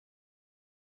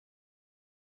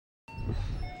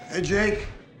Hey, Jake,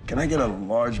 can I get a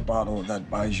large bottle of that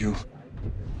Baijiu?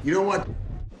 You know what?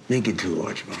 Make it 2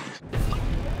 large bottles.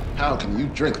 How can you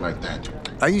drink like that?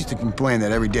 I used to complain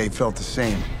that every day felt the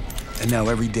same, and now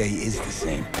every day is the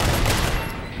same.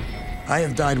 I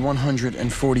have died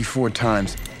 144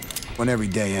 times when every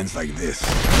day ends like this.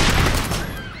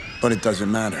 But it doesn't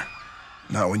matter.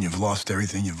 Not when you've lost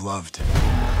everything you've loved.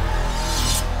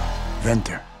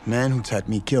 Venter, man who's had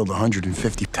me killed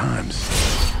 150 times.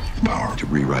 The power to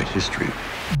rewrite history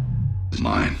is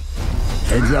mine.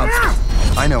 Heads up.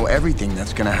 I know everything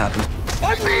that's gonna happen.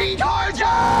 I'm being tortured!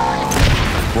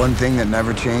 One thing that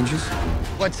never changes?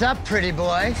 What's up, pretty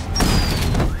boy?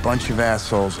 A bunch of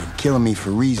assholes are killing me for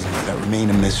reasons that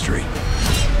remain a mystery.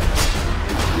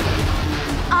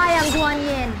 I am Guan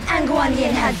Yin, and Guan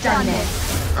Yin has done this.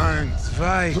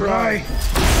 1, 2, 3.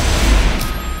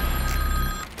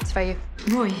 It's for you.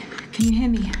 Roy, can you hear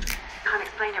me? Can't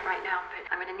explain it right now, but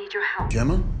I'm gonna need your help.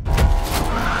 Gemma?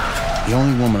 The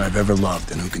only woman I've ever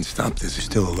loved and who can stop this is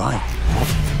still alive.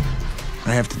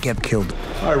 I have to get killed.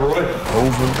 Hi, Roy.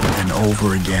 Over and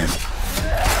over again.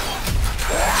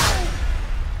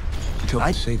 Until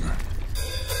I save her.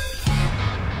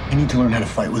 I need to learn how to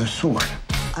fight with a sword.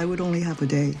 I would only have a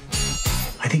day.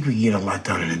 I think we can get a lot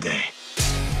done in a day.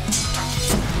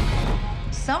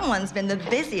 Someone's been the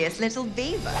busiest little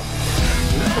beaver.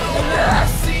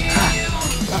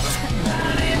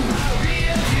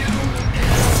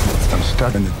 I'm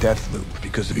stuck in the death loop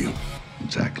because of you.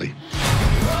 Exactly.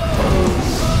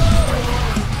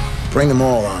 Bring them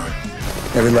all on.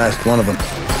 Every last one of them.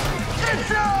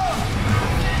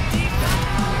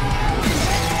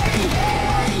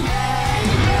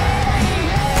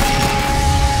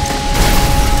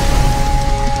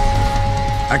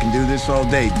 I can do this all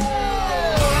day.